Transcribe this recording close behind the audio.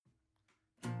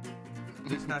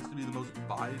This has to be the most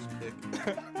biased pick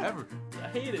ever. I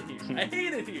hate it here. I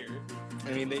hate it here.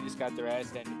 I mean, they just got their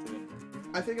ass handed to them.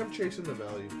 I think I'm chasing the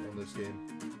value on this game.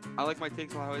 I like my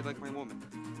takes on how I like my woman.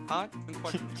 Hot and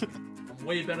questionable. I'm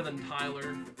way better than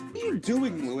Tyler. What are you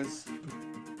doing, Lewis?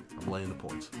 I'm laying the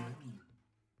points.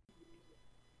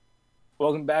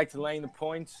 Welcome back to Laying the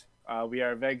Points. We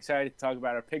are very excited to talk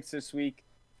about our picks this week.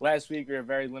 Last week, we were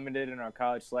very limited in our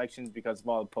college selections because of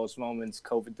all the postponements,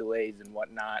 COVID delays, and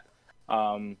whatnot.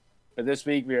 But this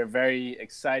week, we are very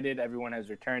excited. Everyone has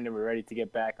returned, and we're ready to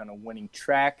get back on a winning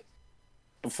track.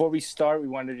 Before we start, we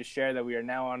wanted to share that we are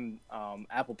now on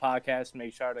Apple Podcasts.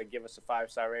 Make sure to give us a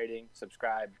 5-star rating,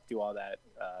 subscribe, do all that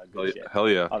good shit. Hell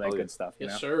yeah. All that good stuff.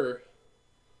 Yes, know?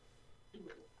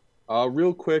 sir.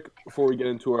 Real quick, before we get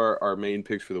into our main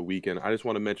picks for the weekend, I just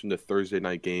want to mention the Thursday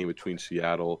night game between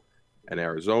Seattle and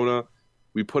Arizona.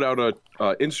 We put out a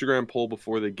Instagram poll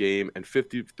before the game, and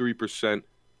 53%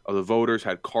 of the voters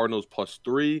had Cardinals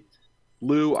 +3.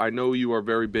 Lou, I know you are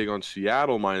very big on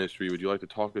Seattle -3. Would you like to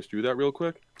talk us through that real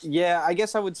quick? Yeah, I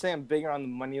guess I would say I'm bigger on the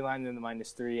money line than the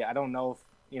 -3. I don't know if,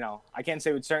 I can't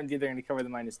say with certainty they're going to cover the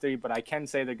 -3, but I can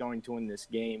say they're going to win this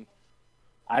game.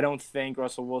 I don't think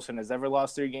Russell Wilson has ever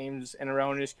lost 3 games in a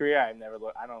row in his career. I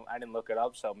didn't look it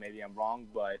up, so maybe I'm wrong,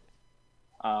 but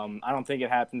I don't think it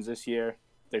happens this year.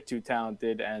 They're too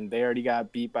talented, and they already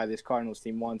got beat by this Cardinals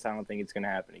team once. I don't think it's going to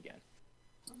happen again.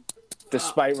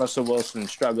 Despite Russell Wilson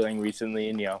struggling recently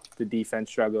and, the defense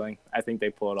struggling, I think they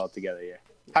pull it all together here.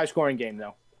 High-scoring game,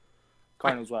 though.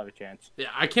 Cardinals will have a chance. Yeah,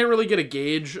 I can't really get a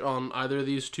gauge on either of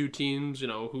these two teams,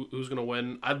 who's going to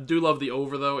win. I do love the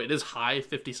over, though. It is high,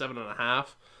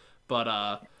 57.5,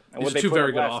 but these are two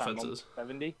very good offenses.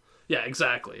 70? Yeah,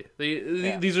 exactly.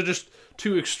 These are just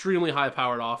two extremely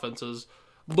high-powered offenses.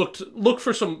 Look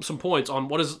for some points on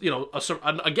what is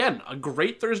a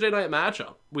great Thursday night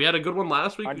matchup. We had a good one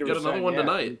last week. We got another one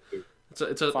tonight.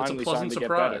 It's a pleasant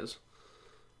surprise.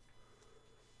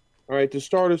 All right, to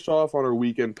start us off on our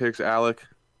weekend picks, Alec,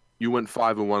 you went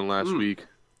 5-1 last week.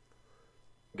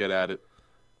 Get at it.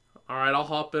 All right, I'll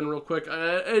hop in real quick.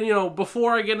 And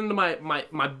before I get into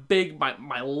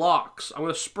my locks, I'm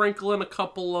going to sprinkle in a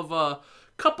couple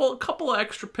of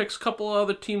extra picks, couple of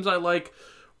other teams I like.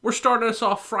 We're starting us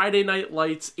off Friday Night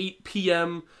Lights, 8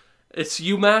 p.m. It's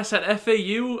UMass at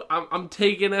FAU. I'm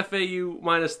taking FAU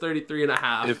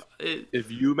 -33.5. If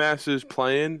UMass is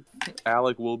playing,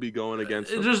 Alec will be going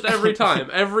against them. Just every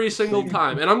time, every single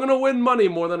time. And I'm going to win money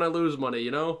more than I lose money,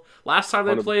 Last time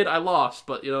they played, I lost.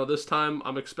 But, this time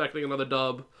I'm expecting another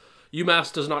dub.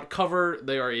 UMass does not cover.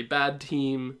 They are a bad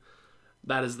team.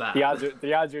 That is that.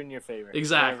 The odds are in your favor.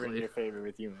 Exactly. They're in your favor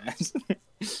with UMass.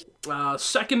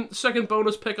 Second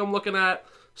bonus pick I'm looking at,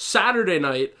 Saturday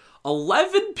night,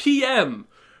 11 p.m.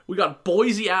 We got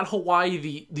Boise at Hawaii,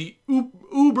 the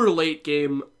uber late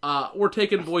game. We're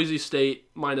taking Boise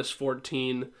State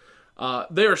 -14.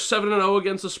 They are 7-0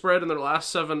 against the spread in their last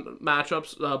 7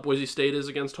 matchups. Boise State is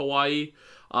against Hawaii.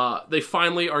 They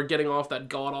finally are getting off that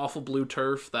god-awful blue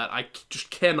turf that I just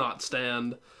cannot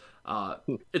stand.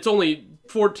 It's only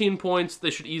 14 points. They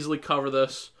should easily cover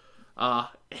this.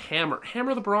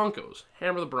 Hammer the Broncos.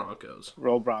 Hammer the Broncos.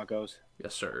 Roll Broncos.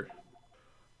 Yes, sir.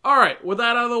 All right, with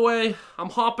that out of the way, I'm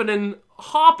hopping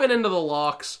into the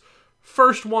locks.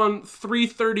 First one,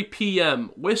 3:30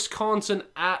 p.m. Wisconsin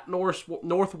at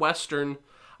Northwestern.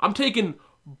 I'm taking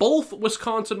both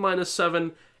Wisconsin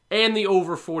 -7 and the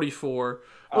over 44.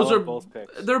 Those are both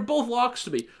picks. They're both locks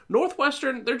to me.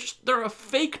 Northwestern, they're a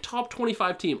fake top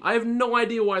 25 team. I have no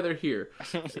idea why they're here.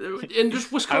 And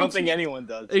just Wisconsin. I don't think anyone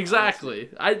does. Exactly.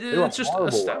 It's just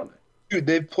astounding. Dude,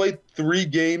 they've played 3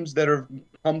 games that have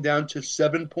come down to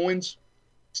 7 points.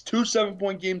 It's 2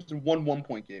 7-point games and 1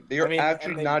 1-point game. They are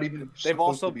not even. They've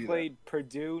also played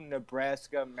Purdue,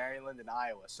 Nebraska, Maryland, and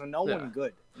Iowa. So no one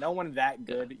good. No one that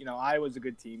good. Iowa's a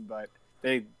good team, but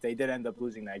they did end up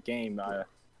losing that game.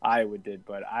 Iowa did,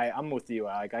 but I'm with you,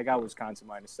 Alec. I got Wisconsin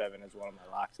 -7 as one of my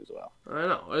locks as well. I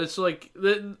know. It's like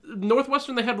the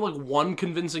Northwestern, they had one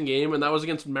convincing game, and that was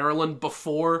against Maryland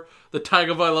before the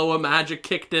Tagovailoa magic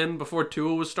kicked in, before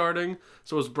Tua was starting,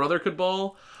 so his brother could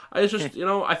ball. I just,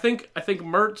 I think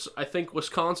Mertz, I think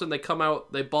Wisconsin, they come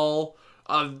out, they ball.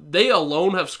 They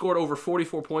alone have scored over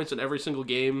 44 points in every single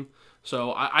game, so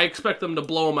I expect them to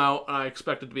blow them out, and I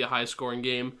expect it to be a high-scoring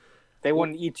game. They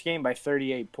won each game by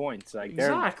 38 points.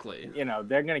 Exactly.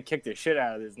 They're going to kick the shit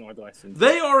out of this Northwestern team.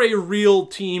 They are a real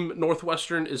team.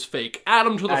 Northwestern is fake. Add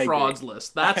them to the frauds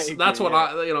list. That's what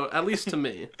at least to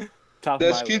me.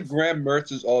 This kid, Graham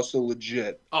Mertz, is also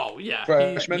legit. Oh, yeah.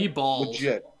 Freshman, he balls.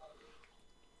 legit.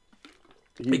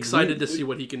 Excited to see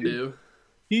what he can do.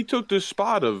 He took the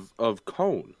spot of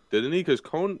Cone, didn't he? Because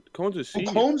Cone's a Well,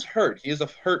 senior. Cone's hurt. He has a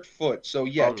hurt foot. So,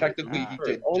 yeah, Oh, technically he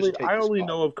did Only just take I the only spot.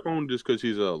 know of Cone just because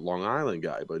he's a Long Island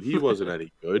guy, but he wasn't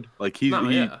any good. Like he's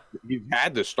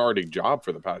had the starting job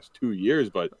for the past 2 years,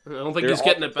 but I don't think he's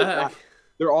getting it back.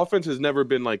 Their offense has never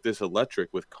been like this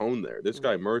electric with Cone there. This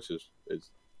guy Mertz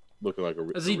is looking like a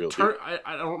real deal.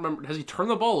 I don't remember. Has he turned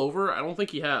the ball over? I don't think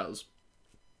he has.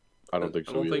 I don't think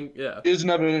so. Yeah. He doesn't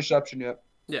have an interception yet.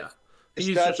 Yeah. His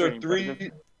stats are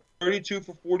 32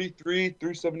 for 43,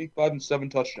 375, and 7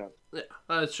 touchdowns. Yeah.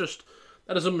 It's just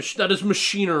that is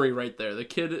machinery right there. The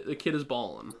kid is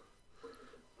balling.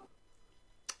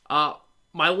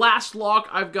 My last lock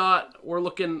I've got, we're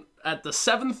looking at the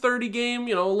 7:30 game,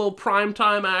 a little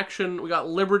primetime action. We got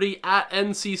Liberty at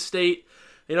NC State.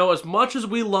 As much as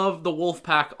we love the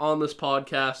Wolfpack on this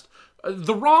podcast,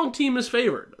 the wrong team is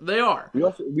favored. They are.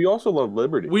 We also love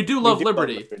Liberty. We do love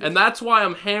Liberty, and that's why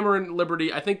I'm hammering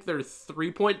Liberty. I think they're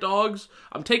 3-point dogs.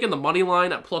 I'm taking the money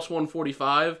line at plus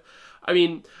 145. I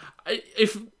mean,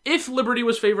 if Liberty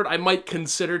was favored, I might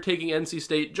consider taking NC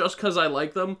State just because I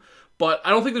like them. But I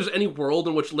don't think there's any world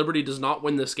in which Liberty does not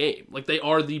win this game. Like, they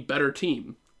are the better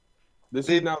team.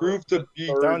 They proved to be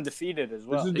they're undefeated as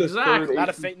well. Exactly. Not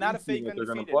a fake undefeated.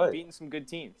 Beating some good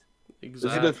teams.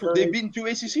 Exactly. They've beaten 2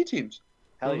 ACC teams.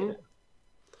 Hell yeah.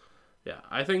 Yeah,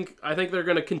 I think they're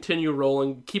going to continue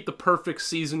rolling, keep the perfect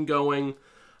season going.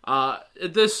 I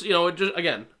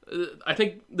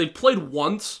think they've played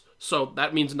once, so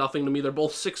that means nothing to me. They're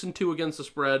both 6-2 against the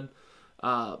spread.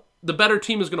 The better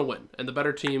team is going to win, and the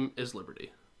better team is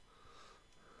Liberty.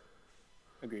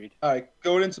 Agreed. All right,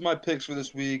 going into my picks for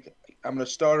this week, I'm going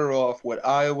to start her off with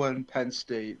Iowa and Penn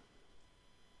State.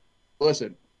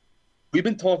 Listen, we've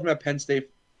been talking about Penn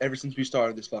State ever since we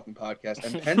started this fucking podcast,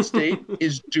 and Penn State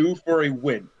is due for a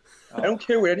win. I don't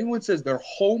care what anyone says. They're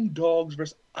home dogs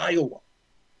versus Iowa.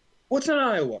 What's in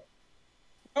Iowa?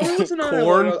 What's in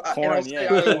Iowa? Corn,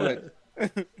 yeah.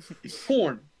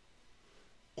 Corn.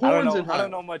 I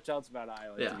don't know much else about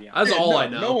Iowa. Yeah, to be honest. that's all I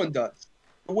know. No one does.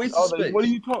 A waste of space. What are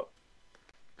you talking?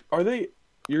 Are they?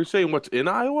 You're saying what's in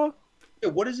Iowa? Yeah,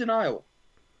 what is in Iowa?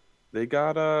 They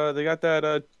got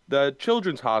that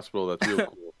children's hospital that's real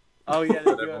cool. Oh yeah,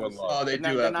 they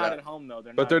do. They're not at home though.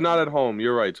 They're not at home.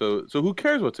 You're right. So who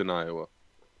cares what's in Iowa?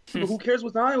 Who cares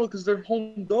what's in Iowa? Because they're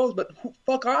home dogs. But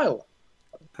fuck Iowa.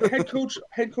 Head coach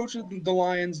of the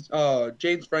Lions,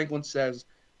 James Franklin says,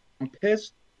 "I'm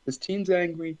pissed. This team's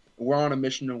angry. And we're on a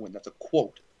mission to win." That's a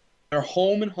quote. They're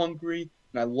home and hungry,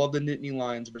 and I love the Nittany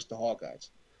Lions versus the Hawkeyes.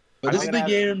 But this is the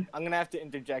game. I'm gonna have to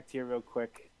interject here real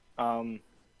quick.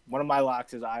 One of my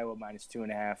locks is Iowa minus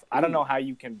 2.5. I don't know how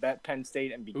you can bet Penn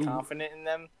State and be confident in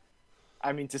them.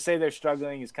 I mean, to say they're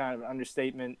struggling is kind of an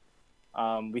understatement.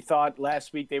 We thought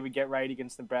last week they would get right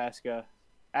against Nebraska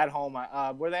at home.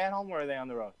 Were they at home or were they on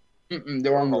the road? They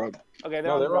were on the road. Okay,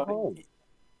 they're on the road. Home.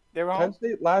 They were home. Penn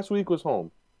State last week was home.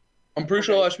 I'm pretty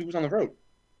sure last week was on the road.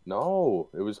 No,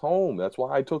 it was home. That's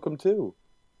why I took them too.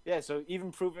 Yeah, so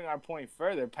even proving our point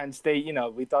further, Penn State,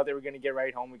 we thought they were going to get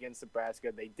right home against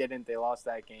Nebraska. They didn't. They lost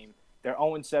that game. They're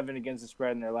 0-7 against the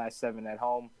spread in their last 7 at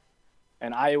home.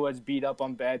 And Iowa's beat up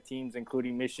on bad teams,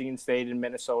 including Michigan State and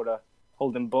Minnesota.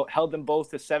 Held them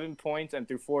both to 7 points, and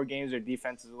through 4 games, their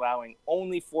defense is allowing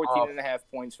only 14.5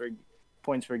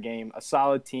 points per game. A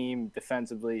solid team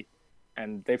defensively,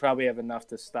 and they probably have enough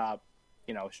to stop,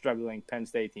 struggling Penn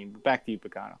State team. Back to you,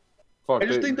 Picano. I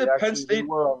just think that Penn State.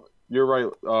 You're right,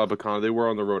 Bacana. They were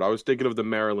on the road. I was thinking of the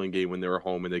Maryland game when they were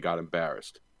home and they got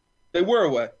embarrassed. They were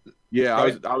away. Yeah,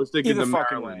 I was thinking Either the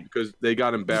fucking Maryland way. because they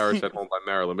got embarrassed at home by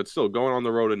Maryland, but still going on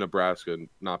the road in Nebraska and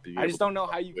not being. I just don't know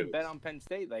how you can bet on Penn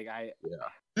State. Like a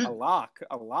lock.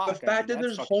 The fact that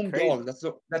there's home dogs,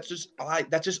 that's just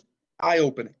eye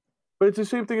opening. But it's the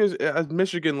same thing as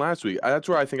Michigan last week. That's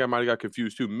where I think I might have got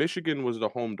confused too. Michigan was the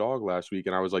home dog last week,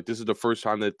 and I was like, this is the first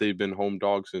time that they've been home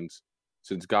dog since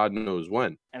God knows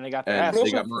when. And they got murdered.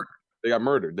 They got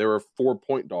murdered. They were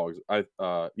 4-point dogs. They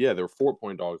were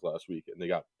 4-point dogs last week, and they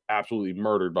got absolutely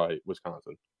murdered by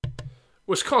Wisconsin.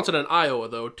 Wisconsin and Iowa,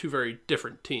 though, 2 very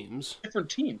different teams. Different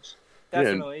teams.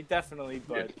 Definitely,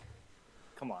 but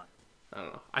come on. I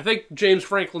don't know. I think James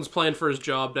Franklin's playing for his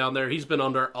job down there. He's been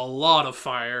under a lot of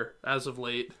fire as of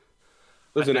late.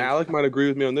 Listen, Alec might agree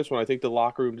with me on this one. I think the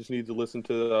locker room just needs to listen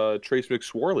to Trace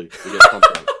McSorley to get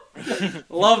something.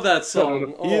 Love that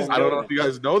song. I don't know if you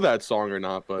guys know that song or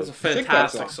not, but it's a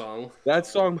fantastic song. That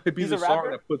song might be the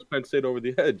song that puts Penn State over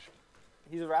the edge.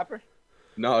 He's a rapper?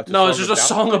 No, it's just a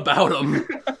song about him.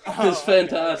 It's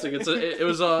fantastic. It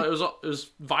was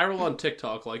viral on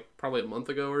TikTok like probably a month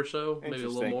ago or so, maybe a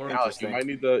little more. Alex, you might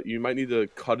need to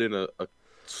cut in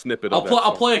snippet I'll of play. that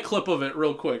I'll song. play a clip of it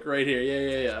real quick right here.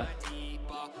 Yeah.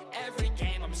 Every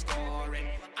game I'm scoring.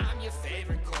 I'm your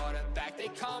favorite quarterback. They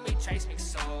call me Trace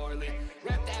McSorley.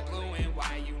 Rep that blue and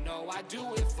white. You know I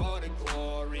do it for the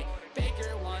glory.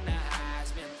 Baker won the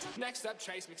Heisman. Next up,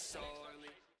 Trace McSorley.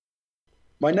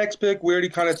 My next pick, we already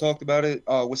kind of talked about it.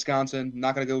 Wisconsin.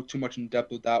 Not going to go too much in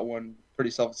depth with that one. Pretty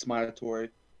self-explanatory.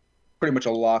 Pretty much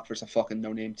a lock for some fucking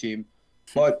no-name team.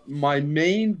 But my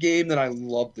main game that I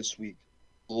love this week,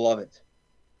 love it,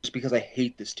 just because I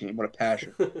hate this team. What a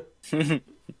passion.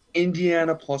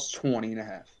 Indiana plus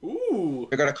 20.5. Ooh.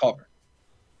 They're going to cover.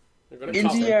 They're gonna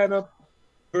cover. Indiana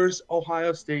versus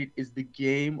Ohio State is the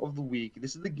game of the week.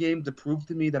 This is the game to prove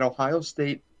to me that Ohio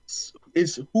State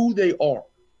is who they are.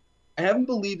 I haven't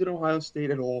believed in Ohio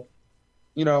State at all,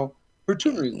 for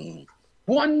two reasons.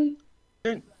 One,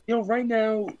 right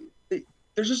now,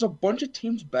 there's just a bunch of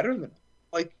teams better than them.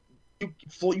 Like,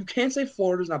 you can't say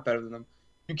Florida's not better than them.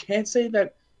 You can't say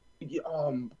that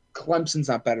Clemson's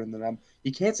not better than them.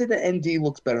 You can't say that ND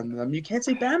looks better than them. You can't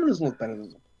say Bama doesn't look better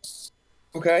than them.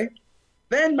 Okay?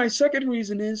 Then my second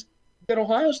reason is that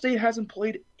Ohio State hasn't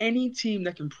played any team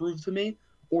that can prove to me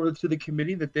or to the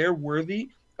committee that they're worthy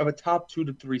of a top 2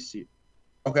 to 3 seed.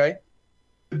 Okay?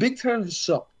 The Big Ten has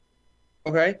sucked.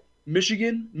 Okay?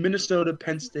 Michigan, Minnesota,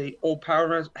 Penn State, all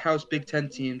powerhouse Big Ten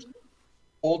teams,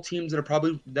 all teams that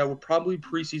were probably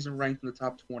preseason ranked in the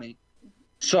top 20,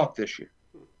 suck this year.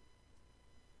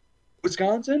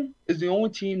 Wisconsin is the only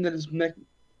team that has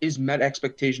met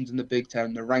expectations in the Big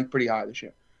Ten. They're ranked pretty high this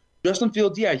year. Justin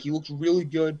Fields, yeah, he looks really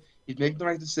good. He's making the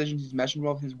right decisions. He's meshing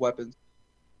well with his weapons.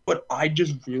 But I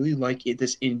just really like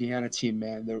this Indiana team,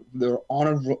 man. They're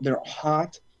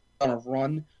hot on a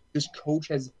run. This coach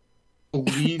has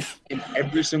belief in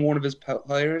every single one of his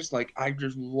players. Like, I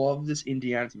just love this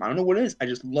Indiana team. I don't know what it is. I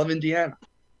just love Indiana.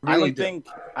 I don't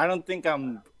think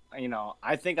I'm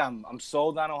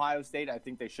sold on Ohio State. I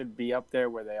think they should be up there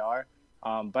where they are.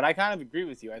 But I kind of agree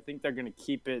with you. I think they're going to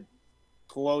keep it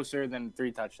closer than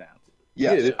 3 touchdowns.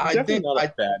 Yeah, it's I definitely think not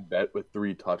a bad bet with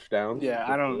 3 touchdowns. Yeah,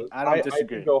 I don't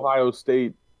disagree. I think Ohio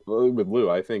State with Lou.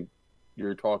 I think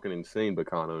you're talking insane,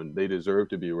 Bacano, and they deserve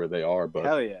to be where they are. But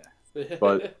Hell yeah.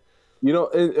 But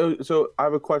so I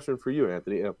have a question for you,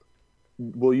 Anthony.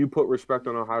 Will you put respect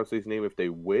on Ohio State's name if they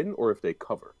win or if they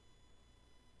cover?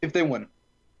 If they win.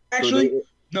 Actually,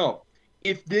 no.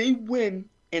 If they win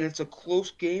and it's a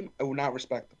close game, I will not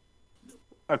respect them.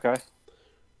 Okay.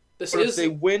 If they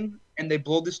win and they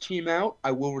blow this team out, I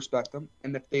will respect them.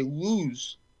 And if they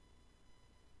lose,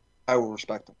 I will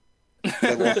respect them.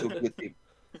 They lost to a good team.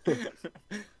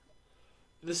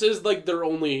 This is like their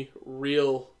only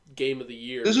real game of the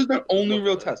year. This is their only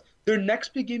real test. Their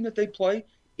next big game that they play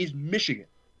is Michigan.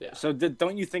 Yeah. So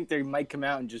don't you think they might come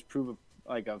out and just prove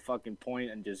a fucking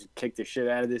point and just kick the shit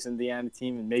out of this Indiana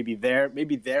team and maybe they're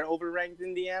overranked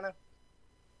Indiana?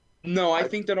 No, I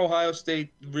think that Ohio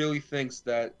State really thinks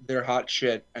that they're hot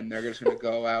shit and they're just going to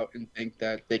go out and think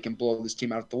that they can blow this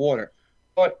team out of the water.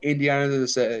 But Indiana to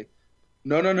say,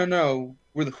 no,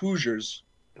 we're the Hoosiers.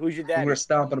 Who's your We're dad? going to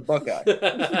stomp on a Buckeye.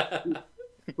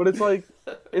 But it's like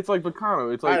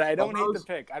Bacano. It's like I don't hate the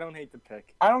pick. I don't hate the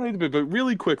pick. I don't hate the pick, but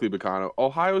really quickly, Bacano.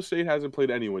 Ohio State hasn't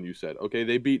played anyone. You said okay.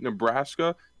 They beat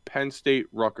Nebraska, Penn State,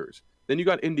 Rutgers. Then you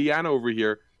got Indiana over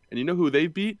here, and you know who they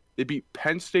beat? They beat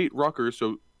Penn State, Rutgers.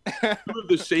 So 2 of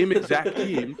the same exact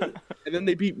team, and then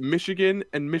they beat Michigan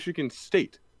and Michigan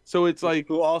State. So it's like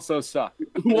Who also suck.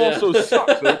 who also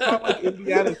sucks. So it's not like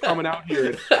Indiana's coming out here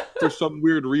and for some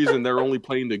weird reason they're only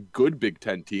playing the good Big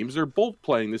Ten teams. They're both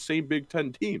playing the same Big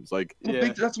Ten teams. Like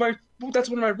That's one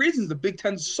of my reasons. The Big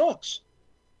Ten sucks.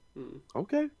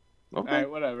 okay. All right,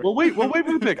 whatever. We'll wait for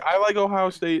the pick. I like Ohio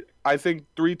State. I think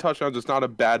 3 touchdowns is not a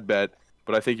bad bet,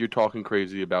 but I think you're talking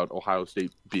crazy about Ohio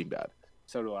State being bad.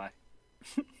 So do I.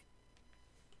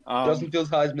 Justin Fields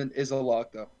Heisman is a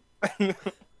lock, though.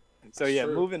 So yeah,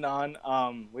 Sure. moving on.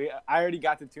 I already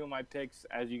got to 2 of my picks.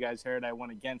 As you guys heard, I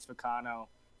went against Vicano.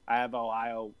 I have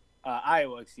Iowa,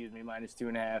 minus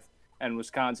 2.5, and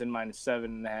Wisconsin minus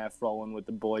 7.5. Rolling with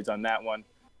the boys on that one.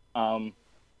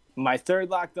 My third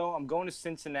lock though, I'm going to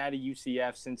Cincinnati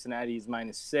UCF. Cincinnati is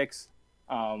minus 6.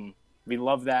 We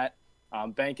love that.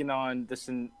 Banking on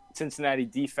the Cincinnati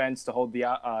defense to hold the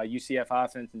UCF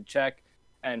offense in check,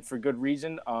 and for good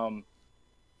reason.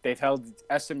 They've held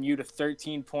SMU to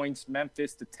 13 points,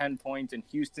 Memphis to 10 points, and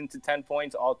Houston to 10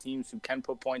 points, all teams who can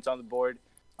put points on the board.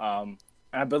 And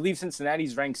I believe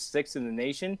Cincinnati's ranked 6th in the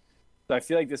nation. So I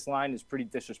feel like this line is pretty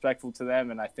disrespectful to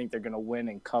them, and I think they're going to win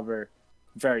and cover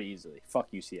very easily.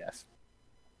 Fuck UCF.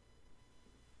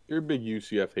 You're a big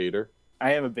UCF hater.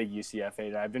 I am a big UCF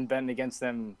hater. I've been betting against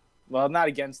them Well, not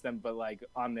against them, but like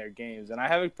on their games, and I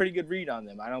have a pretty good read on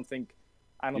them. I don't think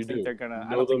You do. they're gonna. You I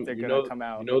know don't think them- they're you gonna know- come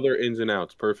out. You know their ins and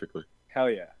outs perfectly. Hell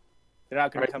yeah, they're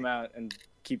not gonna Right. come out and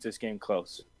keep this game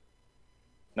close.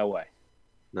 No way.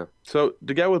 No. So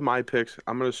to get with my picks,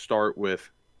 I'm going to start with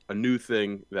a new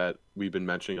thing that we've been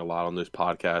mentioning a lot on this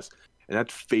podcast, and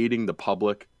that's fading the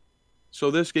public.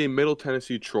 So this game, Middle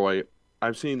Tennessee, Troy,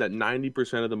 I've seen that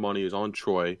 90% of the money is on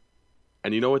Troy.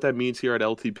 And you know what that means here at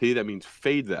LTP? That means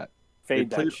fade that. Fade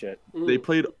They that played- shit. They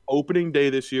played opening day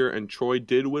this year, and Troy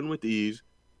did win with ease,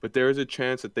 but there is a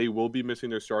chance that they will be missing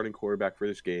their starting quarterback for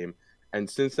this game. And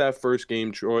since that first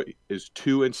game, Troy is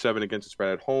 2-7 against the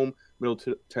spread at home. Middle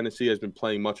Tennessee has been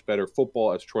playing much better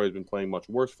football, as Troy has been playing much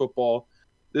worse football.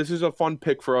 This is a fun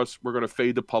pick for us. We're going to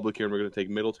fade the public here, and we're going to take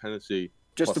Middle Tennessee.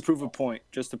 Just plus- to prove a point.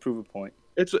 Just to prove a point.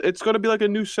 It's going to be like a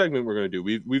new segment we're going to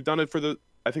do. We've done it for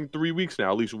I think 3 weeks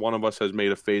now. At least one of us has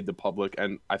made a fade the public,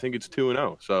 and I think it's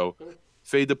 2-0. So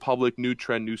fade the public, new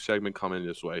trend, new segment coming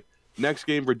this way. Next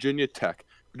game, Virginia Tech.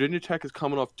 Virginia Tech is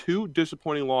coming off 2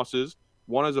 disappointing losses.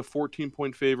 One as a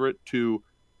 14-point favorite to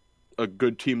a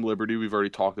good team, Liberty. We've already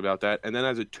talked about that. And then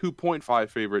as a 2.5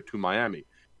 favorite to Miami.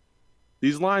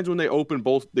 These lines, when they open,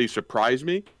 both they surprised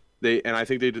me. And I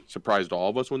think they surprised all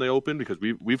of us when they opened, because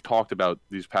we've talked about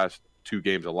these past 2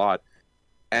 games a lot.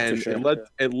 And For sure.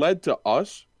 it led to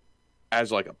us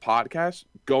as like a podcast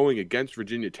going against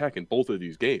Virginia Tech in both of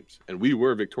these games. And we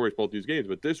were victorious both these games.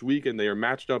 But this weekend they are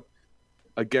matched up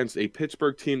against a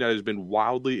Pittsburgh team that has been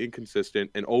wildly inconsistent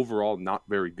and overall not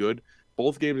very good.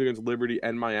 Both games against Liberty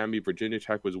and Miami, Virginia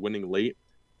Tech was winning late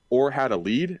or had a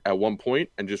lead at one point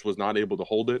and just was not able to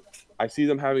hold it. I see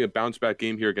them having a bounce-back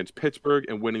game here against Pittsburgh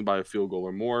and winning by a field goal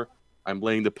or more. I'm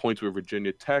laying the points with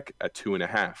Virginia Tech at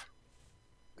 2.5.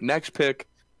 Next pick,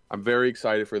 I'm very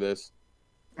excited for this.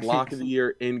 Lock of the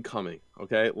year incoming,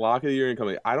 okay? Lock of the year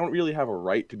incoming. I don't really have a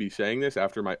right to be saying this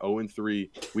after my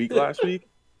 0-3 week last week,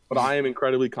 but I am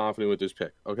incredibly confident with this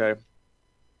pick, okay?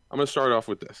 I'm going to start off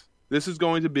with this. This is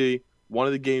going to be one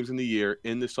of the games in the year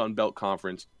in the Sun Belt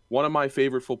Conference, one of my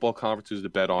favorite football conferences to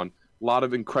bet on. A lot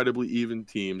of incredibly even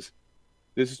teams.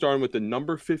 This is starting with the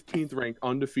number 15th ranked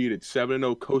undefeated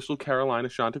 7-0 Coastal Carolina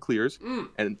Chanticleers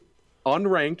and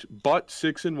unranked but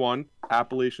 6-1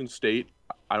 Appalachian State.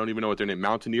 I don't even know what their name,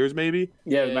 Mountaineers maybe?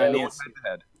 Yeah, Yeah, man. yeah.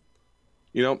 Head-to-head.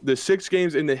 You know, the 6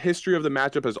 games in the history of the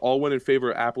matchup has all went in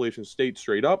favor of Appalachian State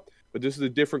straight up, but this is a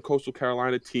different Coastal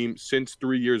Carolina team since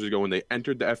 3 years ago when they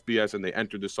entered the FBS and they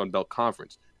entered the Sun Belt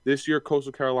Conference. This year,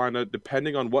 Coastal Carolina,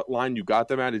 depending on what line you got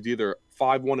them at, is either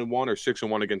 5-1-1 or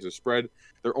 6-1 against the spread.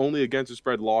 Their only against the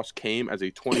spread loss came as a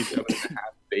 27.5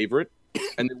 favorite,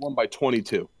 and they won by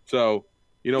 22. So,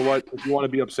 you know what? If you want to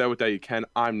be upset with that, you can.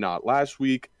 I'm not. Last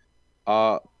week,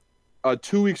 2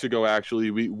 weeks ago, actually,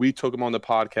 we took them on the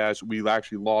podcast. We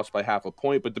actually lost by half a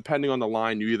point, but depending on the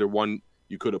line, you either won,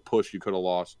 you could have pushed, you could have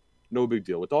lost. No big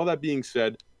deal. With all that being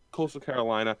said, Coastal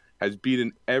Carolina has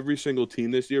beaten every single team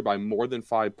this year by more than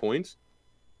 5 points.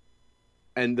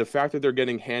 And the fact that they're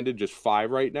getting handed just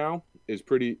 5 right now is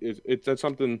that's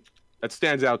something that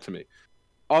stands out to me.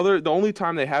 The only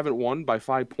time they haven't won by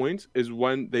 5 points is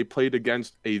when they played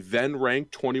against a then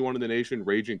ranked 21 in the nation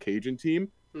Raging Cajun team,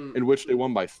 in which they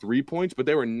won by 3 points, but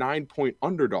they were 9-point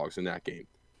underdogs in that game.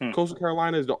 Coastal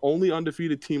Carolina is the only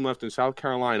undefeated team left in South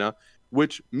Carolina,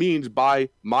 which means by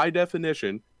my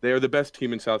definition, they are the best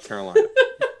team in South Carolina.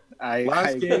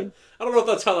 Last game, I don't know if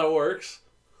that's how that works.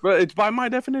 but it's by my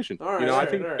definition. All right, I all right,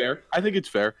 think all it's right. fair. I think it's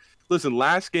fair. Listen,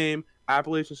 last game,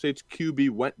 Appalachian State's QB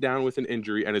went down with an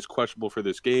injury and is questionable for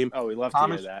this game. Oh, we love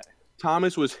Thomas- to hear that.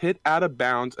 Thomas was hit out of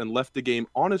bounds and left the game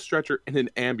on a stretcher in an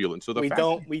ambulance. So We fact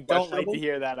don't that we he's don't like questionable- to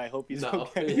hear that. I hope he's No.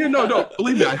 okay. Yeah, no.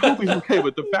 Believe me, I hope he's okay.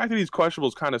 But the fact that he's questionable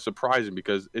is kind of surprising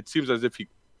because it seems as if he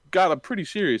got a pretty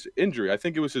serious injury. I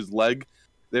think it was his leg,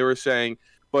 they were saying.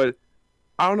 But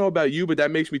I don't know about you, but that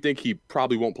makes me think he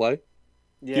probably won't play.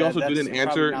 Yeah, also that's didn't probably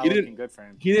answer- not he didn't- looking good for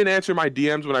him. He didn't answer my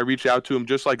DMs when I reached out to him,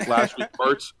 just like last week.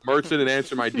 Mertz didn't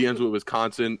answer my DMs with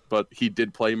Wisconsin, but he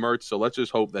did play Mertz. So let's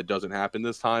just hope that doesn't happen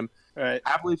this time. All right.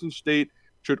 Appalachian State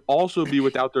should also be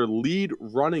without their lead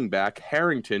running back,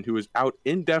 Harrington, who is out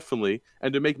indefinitely.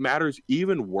 And to make matters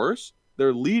even worse,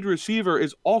 their lead receiver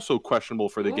is also questionable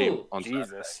for the game on Saturday.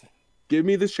 Jesus. Give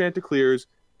me the Chanticleers.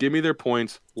 Give me their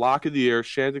points. Lock of the year,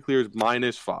 Chanticleers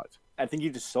 -5. I think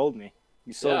you just sold me.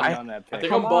 You sold Yeah, me on that I pick.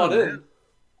 think Come I'm bought on, in. man.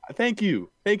 Thank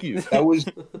you.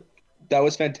 That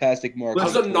was fantastic, Mark.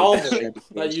 That's a novel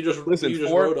that you just Listen,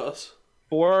 wrote us.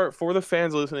 For the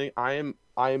fans listening, I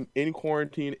am in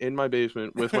quarantine in my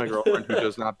basement with my girlfriend who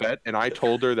does not bet, and I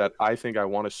told her that I think I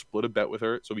want to split a bet with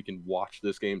her so we can watch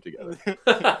this game together.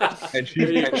 And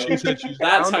she said she's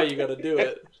That's down. how you gotta do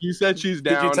it. She said she's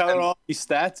down. Did you tell her and all these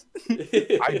stats?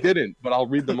 I didn't, but I'll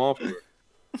read them off to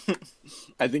her.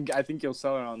 I think you'll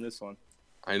sell her on this one.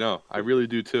 I know. I really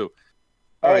do too.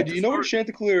 All right, do you know what a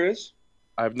Chanticleer is?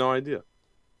 I have no idea.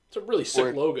 It's a really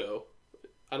sick logo.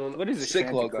 I don't know. What is a Sick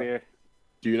logo. Chanticleer?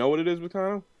 Do you know what it is,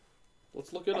 Bacano?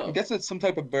 Let's look it I up. guess it's some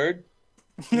type of bird.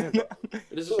 It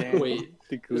is wait.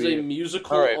 Is a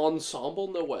musical All right.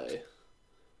 ensemble? No way.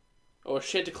 Oh, a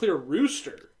Chanticleer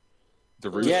rooster. The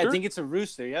rooster? Yeah, I think it's a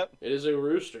rooster. Yep. It is a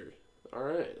rooster. All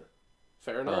right.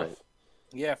 Fair enough. right.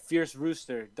 Yeah, fierce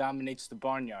rooster dominates the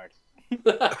barnyard.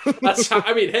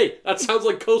 I mean, hey, that sounds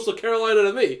like Coastal Carolina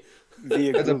to me.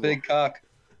 Via That's a Google. big cock.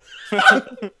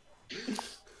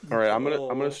 All right, I'm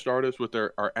gonna start us with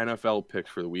our NFL picks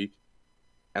for the week,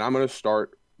 and I'm gonna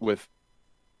start with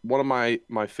one of my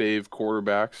fave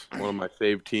quarterbacks, one of my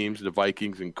fave teams, the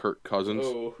Vikings and Kirk Cousins.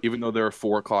 Oh. Even though they're a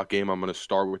 4:00 game, I'm gonna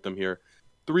start with them here.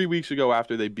 3 weeks ago,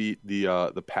 after they beat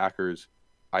the Packers,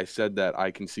 I said that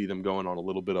I can see them going on a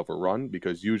little bit of a run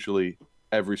because usually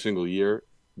every single year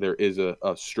there is a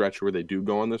stretch where they do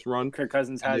go on this run. Kirk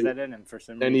Cousins has that in him for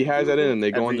some reason. And he has that in, and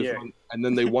they go on Every this year. run, and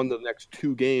then they won the next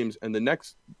 2 games, and the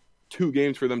next 2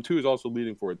 games for them too is also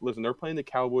leading for it. Listen, they're playing the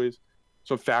Cowboys.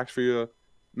 Some facts for you: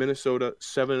 Minnesota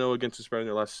 7-0 against the spread in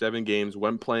their last 7 games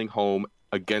when playing home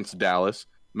against Dallas.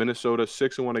 Minnesota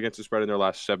 6-1 against the spread in their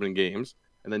last 7 games,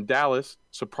 and then Dallas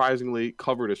surprisingly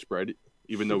covered a spread,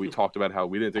 even though we talked about how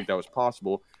we didn't think that was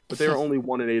possible. But they were only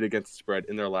 1-8 against the spread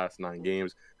in their last 9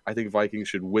 games. I think Vikings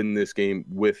should win this game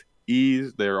with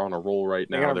ease. They're on a roll right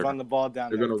now. They're gonna run the ball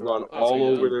down. They're going to their run throat. all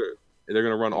over they're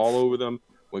going to run all over them.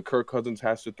 When Kirk Cousins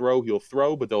has to throw, he'll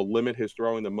throw, but they'll limit his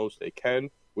throwing the most they can,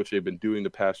 which they've been doing the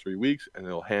past 3 weeks, and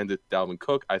they'll hand it to Dalvin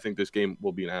Cook. I think this game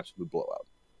will be an absolute blowout.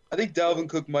 I think Dalvin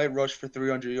Cook might rush for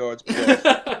 300 yards.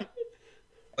 Plus.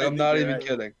 I'm not even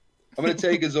kidding. I'm going to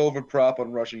take his over prop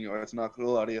on rushing yards. Not going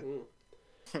to lie to you.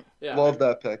 Yeah, Love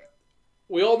that pick.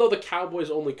 We all know the Cowboys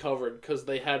only covered because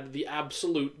they had the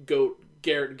absolute GOAT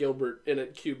Garrett Gilbert in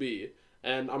at QB.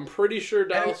 And I'm pretty sure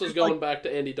Dallas is going back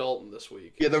to Andy Dalton this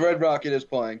week. Yeah, the Red Rocket is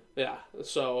playing. Yeah,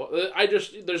 so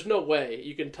there's no way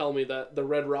you can tell me that the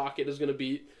Red Rocket is going to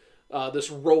beat this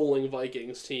rolling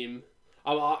Vikings team.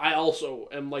 I also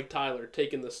am like Tyler,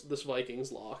 taking this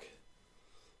Vikings lock.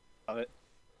 Love it.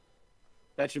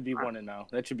 That should be 1-0.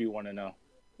 That should be 1-0.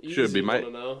 Should be. Easy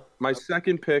 1-0. My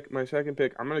second pick,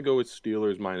 I'm going to go with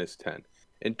Steelers minus 10.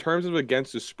 In terms of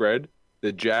against the spread,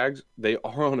 the Jags, they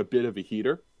are on a bit of a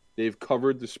heater. They've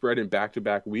covered the spread in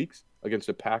back-to-back weeks against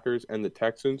the Packers and the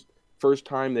Texans. First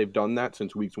time they've done that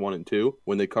since weeks 1 and 2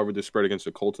 when they covered the spread against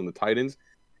the Colts and the Titans.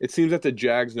 It seems that the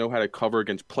Jags know how to cover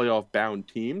against playoff-bound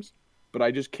teams, but I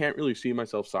just can't really see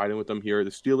myself siding with them here. The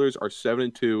Steelers are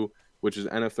 7-2, which is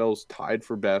NFL's tied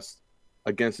for best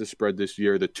against the spread this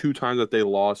year. The 2 times that they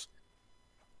lost,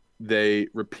 they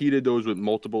repeated those with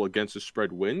multiple against the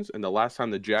spread wins. And the last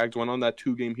time the Jags went on that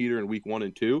 2-game heater in week 1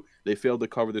 and 2, they failed to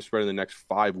cover the spread in the next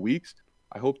 5 weeks.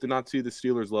 I hope to not see the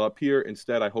Steelers let up here.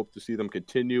 Instead, I hope to see them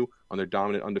continue on their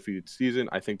dominant undefeated season.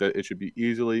 I think that it should be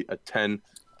easily a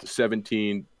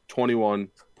 10-17,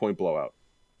 21-point blowout.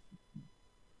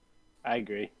 I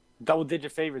agree.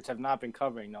 Double-digit favorites have not been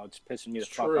covering, though. It's pissing me the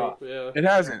fuck True, off. yeah. It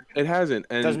hasn't. And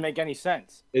It doesn't make any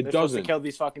sense. It They're supposed doesn't. to kill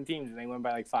these fucking teams, and they win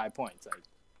by like 5 points. Like,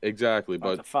 Exactly.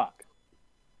 what the But fuck?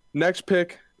 next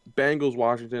pick, Bengals,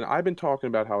 Washington. I've been talking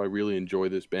about how I really enjoy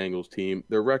this Bengals team.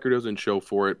 Their record doesn't show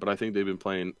for it, but I think they've been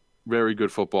playing very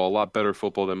good football, a lot better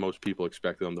football than most people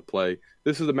expected them to play.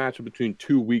 This is a matchup between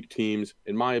 2 weak teams.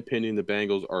 In my opinion, the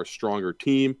Bengals are a stronger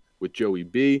team with Joey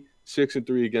B.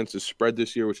 6-3 against the spread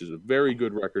this year, which is a very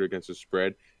good record against the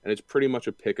spread, and it's pretty much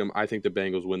a pick 'em. I think the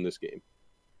Bengals win this game.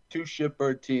 2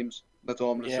 shitbird teams. That's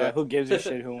all I'm going to Yeah, say. who gives a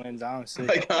shit who wins, honestly.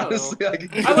 Like, honestly,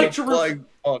 I like to root- flying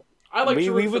fuck. I like to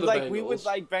root we for would the like Bengals. we would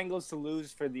like Bengals to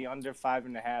lose for the under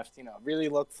 5.5. You know, really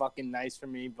look fucking nice for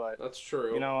me, but That's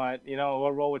true. you know what? You know,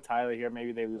 we'll roll with Tyler here.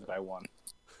 Maybe they lose by 1.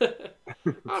 I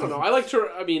don't know. I like to.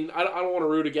 I mean, I don't want to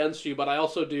root against you, but I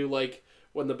also do like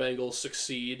when the Bengals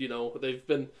succeed. You know, they've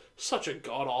been such a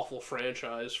god awful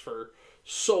franchise for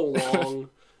so long.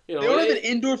 You know, They don't have an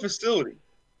indoor facility.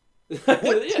 What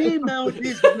yeah. team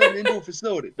nowadays doesn't have an indoor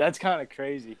facility? That's kind of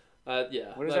crazy.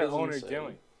 Yeah. What is that our owner insane.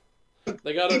 doing?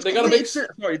 They gotta It's make.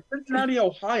 sorry, Cincinnati,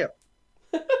 Ohio.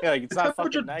 Yeah, like it's The not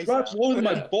temperature fucking nice drops out. lower than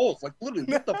my Yeah. balls. Like,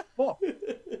 literally, what the fuck?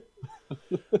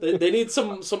 They need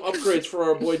some upgrades for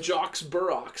our boy Jocks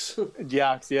Burrocks.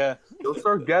 Jocks, yeah. They'll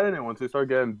start getting it once they start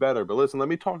getting better. But listen, let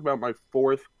me talk about my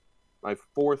fourth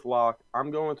lock. I'm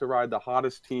going to ride the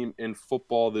hottest team in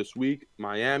football this week,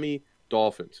 Miami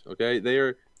Dolphins. Okay,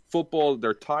 they're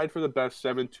tied for the best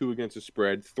 7-2 against the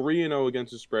spread, 3-0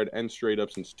 against the spread, and straight up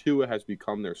since Tua has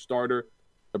become their starter.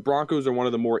 The Broncos are one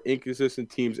of the more inconsistent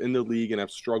teams in the league and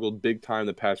have struggled big time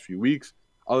the past few weeks.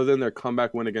 Other than their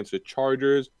comeback win against the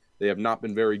Chargers, they have not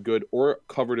been very good or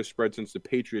covered a spread since the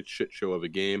Patriots shit show of a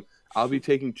game. I'll be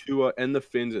taking Tua and the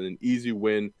Fins in an easy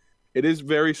win. It is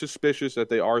very suspicious that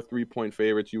they are 3-point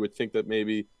favorites. You would think that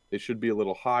maybe they should be a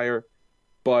little higher,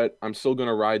 but I'm still going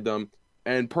to ride them.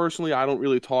 And personally, I don't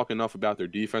really talk enough about their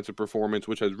defensive performance,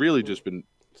 which has really just been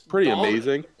pretty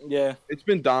amazing. Yeah. It's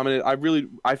been dominant.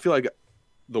 I feel like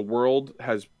the world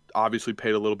has obviously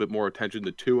paid a little bit more attention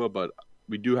to Tua, but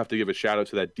we do have to give a shout out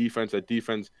to that defense. That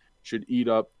defense should eat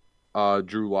up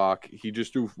Drew Lock. He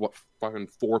just threw fucking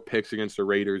 4 picks against the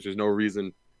Raiders. There's no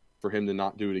reason for him to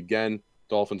not do it again.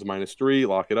 Dolphins -3,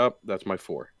 lock it up. That's my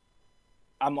 4.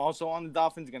 I'm also on the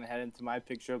Dolphins. Going to head into my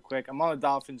picks real quick. I'm on the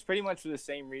Dolphins pretty much for the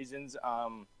same reasons.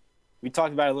 We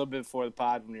talked about it a little bit before the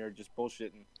pod when we were just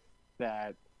bullshitting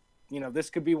that, this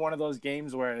could be one of those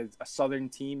games where a Southern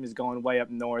team is going way up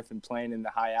north and playing in the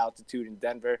high altitude in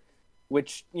Denver,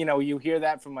 which, you hear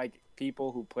that from,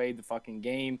 people who played the fucking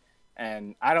game.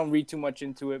 And I don't read too much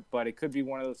into it, but it could be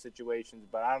one of those situations.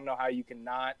 But I don't know how you can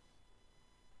not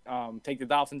take the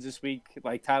Dolphins this week.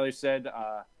 Like Tyler said,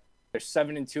 they're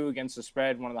 7-2 against the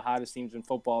spread, one of the hottest teams in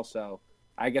football. So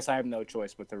I guess I have no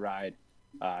choice but to ride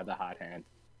the hot hand.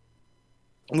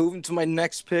 Moving to my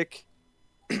next pick,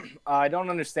 I don't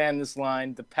understand this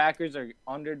line. The Packers are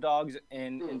underdogs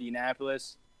in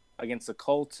Indianapolis against the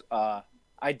Colts.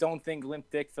 I don't think Limp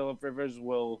Dick Phillip Rivers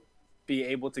will be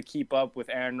able to keep up with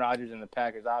Aaron Rodgers and the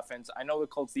Packers offense. I know the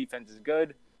Colts defense is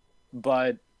good,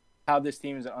 but how this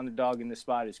team is an underdog in this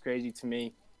spot is crazy to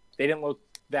me. They didn't look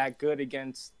that good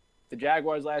against the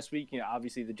Jaguars last week.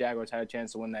 Obviously the Jaguars had a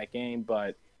chance to win that game,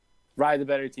 but ride the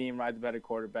better team, ride the better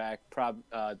quarterback.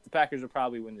 The Packers will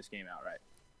probably win this game outright.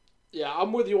 Yeah,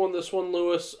 I'm with you on this one,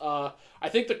 Lewis. I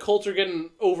think the Colts are getting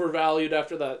overvalued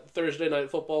after that Thursday night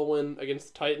football win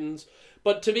against the Titans.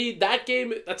 But to me, that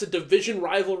game, that's a division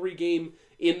rivalry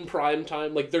in prime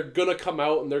time. They're gonna come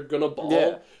out and they're gonna ball.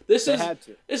 Yeah, this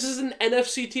is an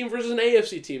NFC team versus an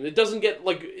AFC team. It doesn't get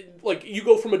like you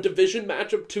go from a division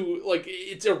matchup to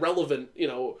it's irrelevant.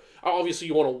 Obviously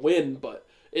you want to win, but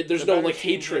there's no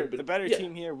hatred. Here, the better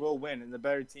team here will win, and the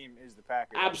better team is the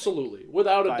Packers. Absolutely,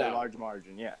 without a doubt, by a large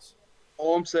margin. Yes.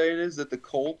 All I'm saying is that the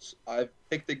Colts, I've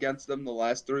picked against them the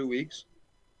last 3 weeks,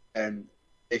 and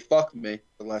they fucked me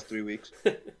the last 3 weeks.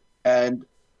 And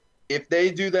if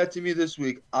they do that to me this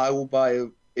week, I will buy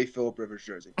a Phillip Rivers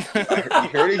jersey. You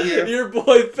heard it here. Your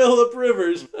boy Phillip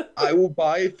Rivers. I will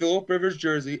buy a Phillip Rivers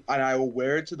jersey, and I will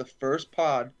wear it to the first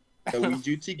pod that we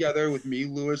do together with me,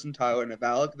 Lewis, and Tyler. And if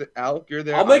Alec, you're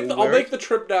there, I'll make the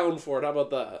trip down for it. How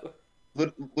about that?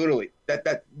 Literally,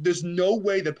 that there's no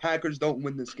way the Packers don't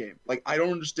win this game. I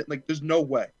don't understand. There's no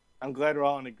way. I'm glad we're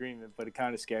all in agreement, but it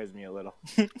kind of scares me a little.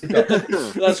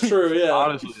 That's true. Yeah.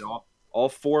 Honestly, all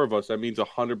 4 of us, that means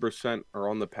 100% are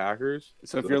on the Packers.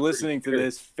 So if you're listening to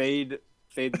this, fade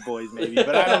the boys maybe.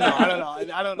 But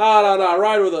I don't know. No.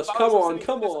 Ride with us. If Come I was on.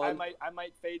 listening to this, I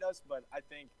might fade us, but I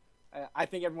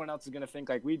think everyone else is gonna think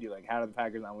like we do. How do the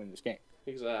Packers not win this game?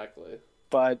 Exactly.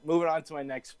 But moving on to my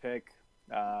next pick,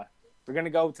 we're going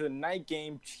to go to the night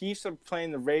game. Chiefs are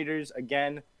playing the Raiders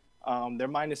again. They're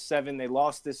 -7. They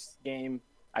lost this game,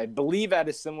 I believe, at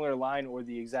a similar line or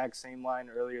the exact same line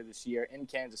earlier this year in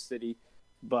Kansas City.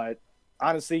 But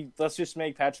honestly, let's just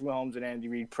make Patrick Mahomes and Andy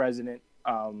Reid president.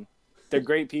 They're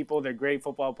great people. They're great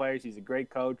football players. He's a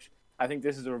great coach. I think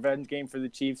this is a revenge game for the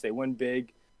Chiefs. They win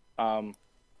big.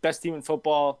 Best team in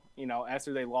football,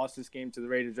 after they lost this game to the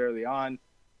Raiders early on.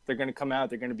 They're going to come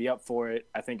out. They're going to be up for it.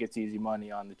 I think it's easy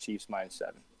money on the Chiefs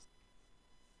 -7.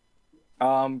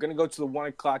 I'm going to go to the 1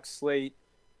 o'clock slate.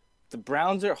 The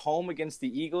Browns are home against the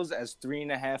Eagles as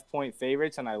 3.5-point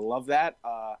favorites, and I love that.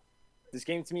 This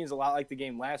game to me is a lot like the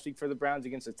game last week for the Browns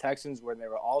against the Texans, where they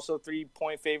were also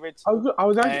 3-point favorites. I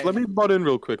was actually. Let me butt in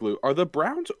real quick, Lou. Are the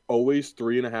Browns always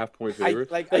 3.5-point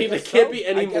favorites? They can't be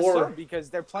any more because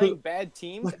they're playing bad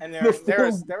teams, and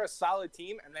they're a solid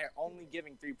team, and they're only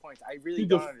giving 3 points. I really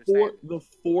don't understand. The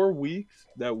 4 weeks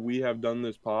that we have done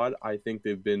this pod, I think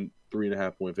they've been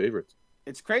 3.5-point favorites.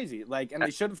 It's crazy. And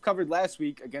they should have covered last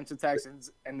week against the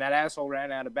Texans, and that asshole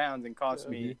ran out of bounds and cost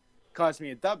me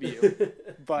a W.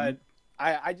 But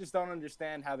I just don't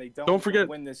understand how they Don't forget-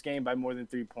 win this game by more than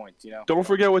 3 points. You know. Don't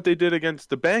forget what they did against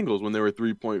the Bengals when they were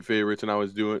 3-point favorites, and I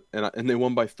was doing and they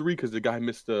won by 3 because the guy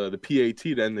missed the PAT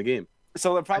to end the game.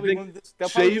 So they'll probably think they'll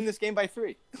probably save- win this game by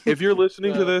 3. If you're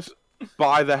listening to Yeah. this,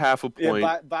 buy the half a point.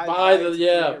 buy Buy the- it to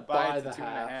yeah, 3 or buy buy it to the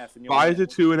 2.5. and you'll Buy win. it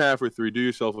to 2.5 or 3. Do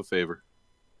yourself a favor.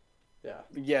 Yeah.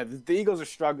 Yeah, the Eagles are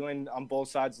struggling on both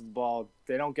sides of the ball.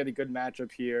 They don't get a good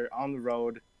matchup here on the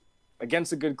road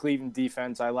against a good Cleveland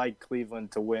defense. I like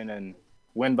Cleveland to win and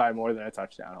win by more than a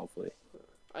touchdown, hopefully.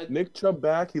 Nick Chubb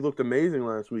back. He looked amazing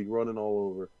last week, running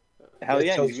all over. Hell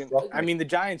yeah! so he's gonna- struggling. I mean, the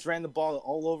Giants ran the ball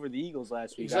all over the Eagles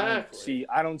last week. Exactly.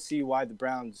 I don't see why the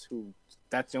Browns, who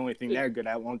that's the only thing they're good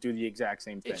at, won't do the exact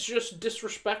same thing. It's just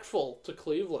disrespectful to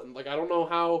Cleveland. Like, I don't know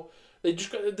how the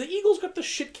Eagles got the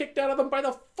shit kicked out of them by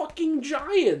the fucking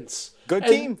Giants. Good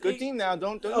And team now.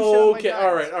 Don't you Oh, shit on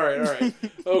my okay, all Giants.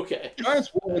 right. Okay.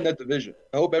 Giants will win that division.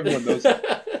 I hope everyone knows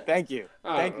that. Thank you.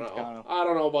 I Thank don't you, know. Connor. I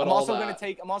don't know about I'm all also that.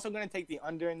 gonna take the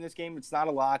under in this game. It's not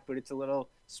a lock, but it's a little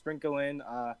sprinkle in,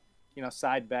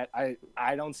 side bet.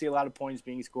 I don't see a lot of points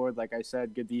being scored. Like I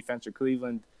said, good defense for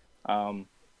Cleveland.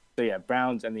 So yeah,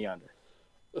 Browns and the under.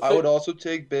 I would also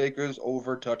take Baker's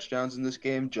over touchdowns in this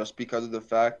game just because of the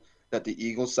fact that the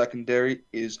Eagles secondary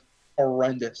is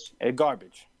horrendous.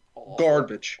 Garbage. Awful.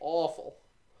 Garbage. Awful.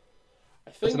 I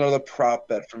That's think another prop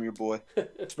bet from your boy.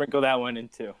 Sprinkle that one in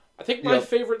too. I think my Yep.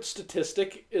 favorite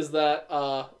statistic is that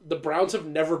the Browns have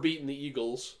never beaten the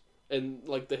Eagles in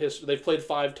like the history. They've played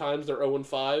 5 times. They're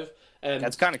 0-5, and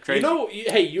That's kind of crazy.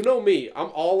 You know me. I'm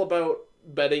all about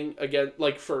betting again,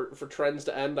 like for trends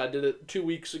to end. I did it 2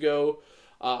 weeks ago.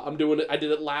 I'm doing it. I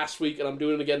did it last week, and I'm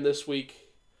doing it again this week.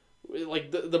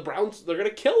 Like the Browns, they're gonna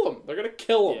kill them. They're gonna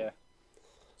kill them. Yeah.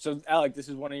 So Alec, this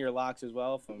is one of your locks as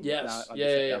well. From Yes. not Yeah.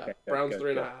 understanding- Okay, good, Browns good,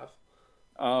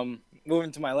 3.5.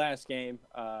 Moving to my last game,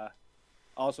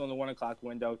 also in the 1:00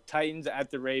 window, Titans at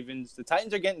the Ravens. The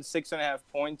Titans are getting 6.5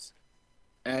 points,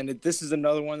 and this is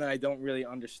another one that I don't really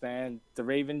understand. The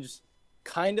Ravens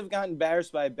kind of got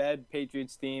embarrassed by a bad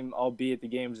Patriots team, albeit the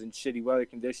game was in shitty weather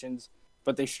conditions,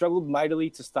 but they struggled mightily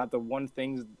to stop the one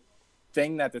thing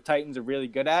that the Titans are really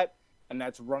good at, and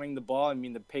that's running the ball. I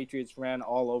mean, the Patriots ran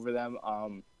all over them.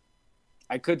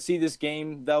 I could see this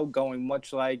game though going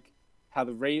much like how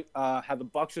the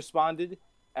Bucks responded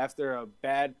after a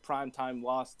bad primetime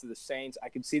loss to the Saints. I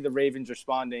could see the Ravens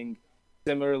responding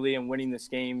similarly and winning this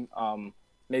game,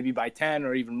 maybe by 10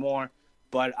 or even more.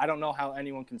 But I don't know how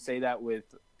anyone can say that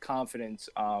with confidence.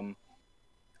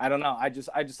 I don't know. I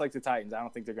just like the Titans. I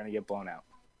don't think they're going to get blown out.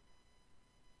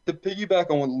 To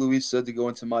piggyback on what Louis said, to go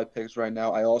into my picks right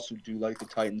now, I also do like the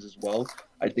Titans as well.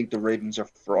 I think the Ravens are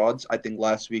frauds. I think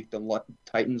last week the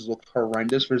Titans looked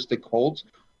horrendous versus the Colts.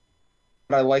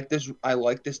 But I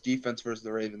like this defense versus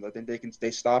the Ravens. I think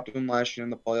they stopped them last year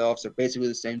in the playoffs. They're basically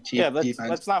the same team. Yeah, defense.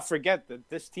 let's not forget that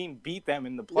this team beat them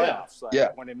in the playoffs. Like,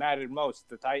 Yeah. When it mattered most,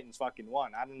 the Titans fucking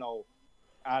won. I don't know.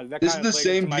 This is the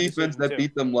same defense that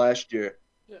beat them last year,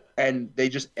 Yeah. and they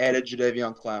just added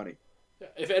Jadeveon Clowney. Yeah.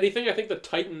 If anything, I think the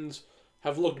Titans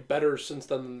have looked better since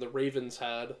then than the Ravens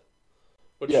had,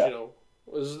 which Yeah.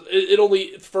 it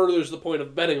only furthers the point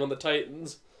of betting on the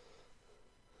Titans.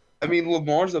 I mean,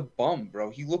 Lamar's a bum, bro.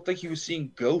 He looked like he was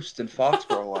seeing ghosts in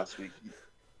Foxborough last week.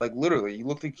 Like literally,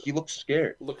 he looked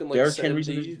scared. Looking like Derrick Sam Henry's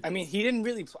D. I mean, he didn't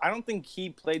really. I don't think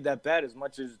he played that bad as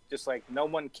much as just like no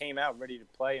one came out ready to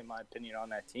play, in my opinion, on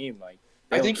that team. Like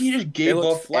I think he just they gave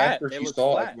looked up flat. after They he looked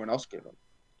saw flat. everyone else gave up.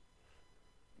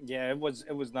 Yeah, it was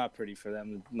not pretty for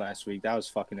them last week. That was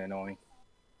fucking annoying.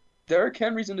 Derrick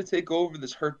Henry's going to take over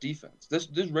this hurt defense. This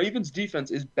Ravens defense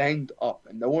is banged up,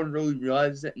 and no one really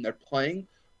realizes it. And they're playing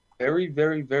very,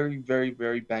 very, very, very,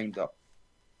 very banged up,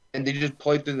 and they just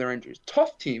played through their injuries.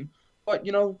 Tough team, but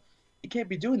you can't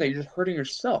be doing that. You're just hurting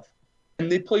yourself.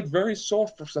 And they played very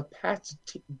soft for Pat's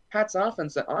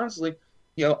offense. That honestly,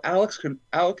 Alec can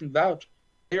vouch.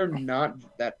 They're not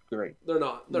that great. They're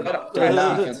not. They're not.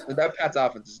 That Pat's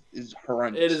offense is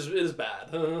horrendous. It is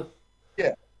bad.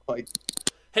 Yeah, like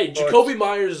Hey, Jacoby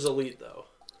Myers is elite though.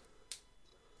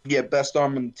 yeah, best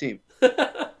arm on the team.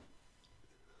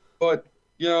 But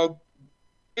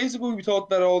basically, we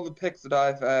talked about all the picks that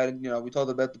I've had. We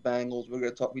talked about the Bengals.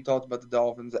 We talked about the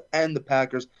Dolphins and the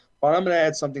Packers. But I'm going to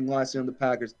add something lastly on the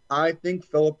Packers. I think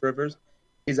Phillip Rivers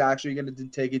is actually going to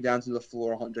take it down to the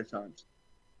floor 100 times.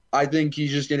 I think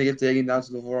he's just going to get taken down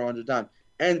to the floor 100 times.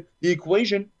 And the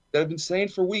equation that I've been saying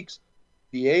for weeks,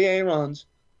 the AA runs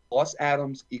plus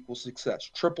Adams equals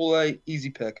success. AAA, easy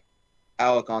pick.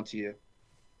 Alec, on to you.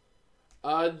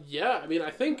 Yeah. I mean, I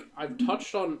think I've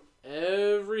touched on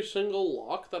every single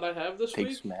lock that I have this week.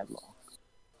 Takes mad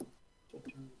long.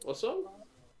 What's up?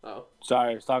 Oh.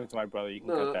 Sorry, I was talking to my brother. You can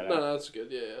No, cut that out. no, that's good.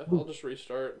 Yeah. I'll just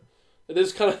restart. It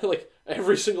is kind of like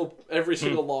every single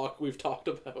lock we've talked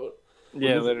about.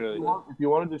 Yeah, literally. If you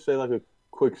wanted to say like a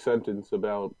quick sentence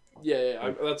about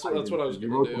That's what I was you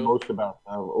gonna wrote the do. most about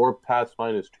or Pats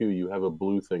 -2. You have a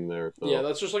blue thing there. So. Yeah,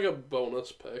 that's just like a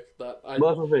bonus pick that I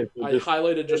Well, that's okay. So just-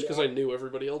 highlighted just because I knew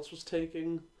everybody else was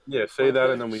taking. yeah, say my that,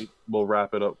 and then picks. we'll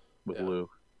wrap it up with Yeah. Lou.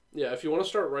 Yeah, if you want to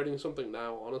start writing something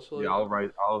now, honestly. Yeah,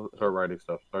 I'll start writing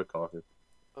stuff. Start talking.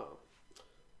 Oh.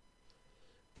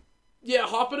 Yeah,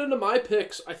 hopping into my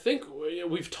picks, I think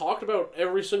we've talked about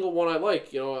every single one I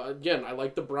like. Again, I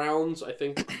like the Browns. I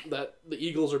think that the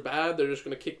Eagles are bad. They're just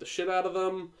going to kick the shit out of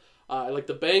them. I like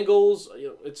the Bengals.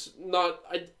 It's not.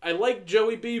 I like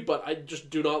Joey B, but I just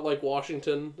do not like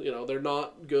Washington. They're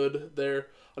not good. They're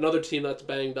another team that's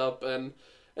banged up, and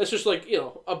it's just like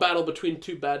a battle between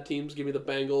two bad teams. Give me the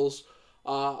Bengals.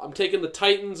 I'm taking the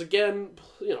Titans again.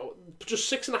 Just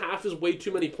 6.5 is way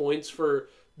too many points for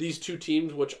these two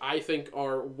teams, which I think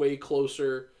are way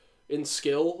closer in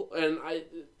skill. And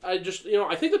I just,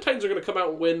 I think the Titans are going to come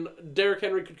out and win. Derrick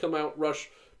Henry could come out, rush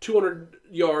 200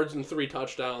 yards and 3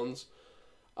 touchdowns.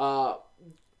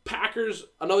 Packers,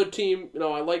 another team,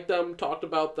 I like them, talked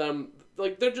about them.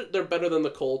 Like, they're better than the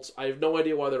Colts. I have no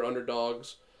idea why they're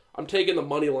underdogs. I'm taking the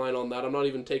money line on that. I'm not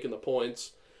even taking the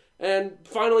points. And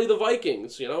finally, the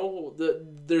Vikings.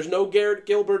 There's no Garrett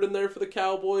Gilbert in there for the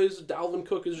Cowboys. Dalvin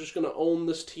Cook is just going to own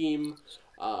this team.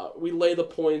 We lay the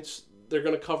points. They're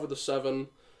going to cover the 7.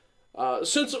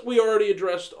 Since we already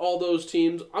addressed all those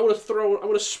teams, I'm going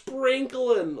to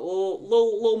sprinkle in a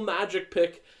little magic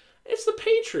pick. It's the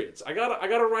Patriots. I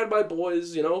gotta ride my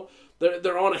boys.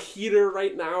 They're on a heater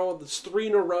right now. It's 3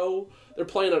 in a row. They're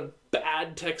playing a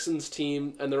bad Texans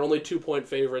team, and they're only 2-point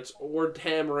favorites. We're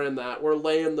hammering that. We're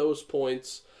laying those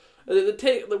points.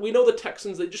 We know the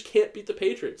Texans, they just can't beat the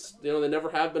Patriots. They never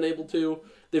have been able to.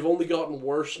 They've only gotten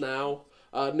worse now.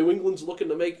 New England's looking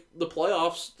to make the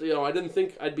playoffs. I didn't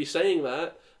think I'd be saying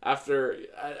that after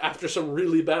some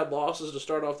really bad losses to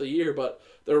start off the year, but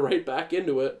they're right back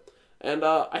into it. And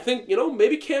I think,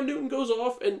 maybe Cam Newton goes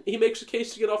off and he makes a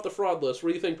case to get off the fraud list. What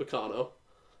do you think, Picano?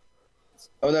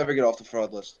 I'll never get off the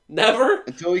fraud list. Never?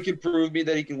 Until he can prove me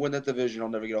that he can win that division, I'll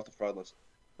never get off the fraud list.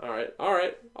 All right.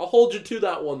 I'll hold you to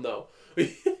that one, though.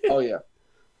 Oh, yeah.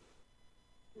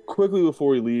 Quickly before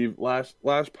we leave, last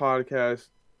podcast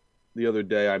the other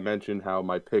day, I mentioned how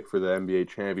my pick for the NBA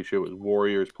championship was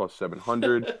Warriors plus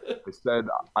 700.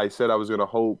 I said I was going to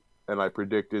hope, and I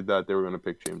predicted that they were going to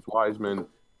pick James Wiseman.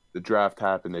 The draft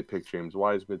happened. They picked James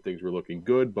Wiseman. Things were looking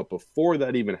good. But before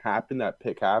that even happened, that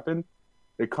pick happened,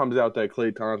 it comes out that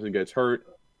Klay Thompson gets hurt.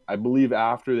 I believe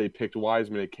after they picked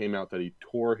Wiseman, it came out that he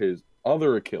tore his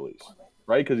other Achilles,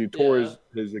 right? Because he tore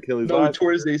his Achilles No, he last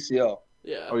tore his ACL.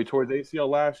 Yeah. Oh, he tore his ACL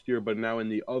last year, but now in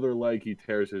the other leg, he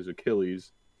tears his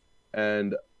Achilles.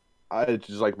 And it's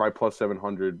just like my plus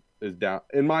 700 is down.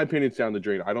 In my opinion, it's down the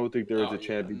drain. I don't think there is a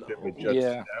championship with just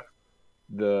Steph.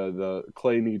 The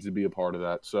Klay needs to be a part of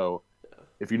that. So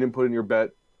if you didn't put in your bet,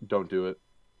 don't do it.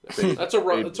 That's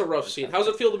a rough scene. How's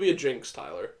it feel to be a jinx,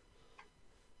 Tyler?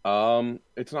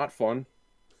 It's not fun.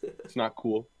 It's not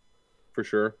cool, for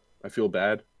sure. I feel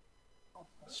bad.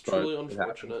 It's truly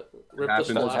unfortunate. Rip the happens.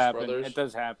 Splash Brothers. It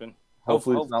does happen.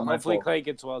 Hopefully it's not my Hopefully fault. Clay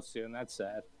gets well soon. That's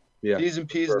sad. Yeah. P's and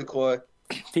P's in the Clay.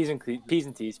 P's and T's. P's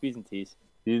and T's. P's and P's.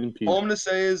 All I'm going to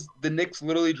say is the Knicks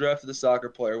literally drafted a soccer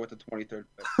player with the 23rd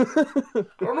pick.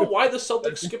 I don't know why the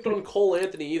Celtics skipped on Cole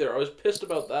Anthony either. I was pissed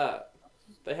about that.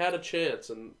 They had a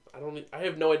chance, and I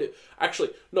have no idea.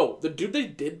 Actually, no, the dude they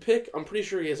did pick, I'm pretty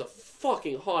sure he has a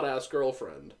fucking hot-ass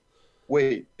girlfriend.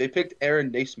 Wait, they picked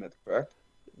Aaron Naismith, correct?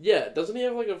 Yeah, doesn't he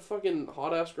have like a fucking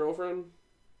hot-ass girlfriend?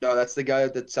 No, that's the guy,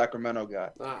 that Sacramento guy.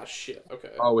 Ah, shit,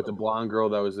 okay. Oh, with the blonde girl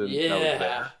that was in. Yeah. That was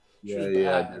there. She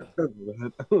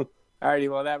was bad. Alrighty,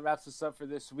 well that wraps us up for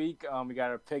this week. We got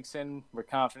our picks in. We're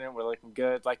confident. We're looking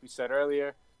good. Like we said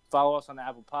earlier, follow us on the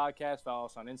Apple Podcast. Follow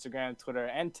us on Instagram, Twitter,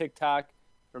 and TikTok.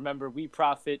 Remember, we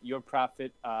profit, your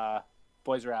profit.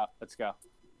 Boys are out. Let's go.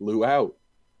 Lou out.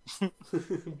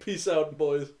 Peace out,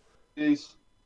 boys. Peace.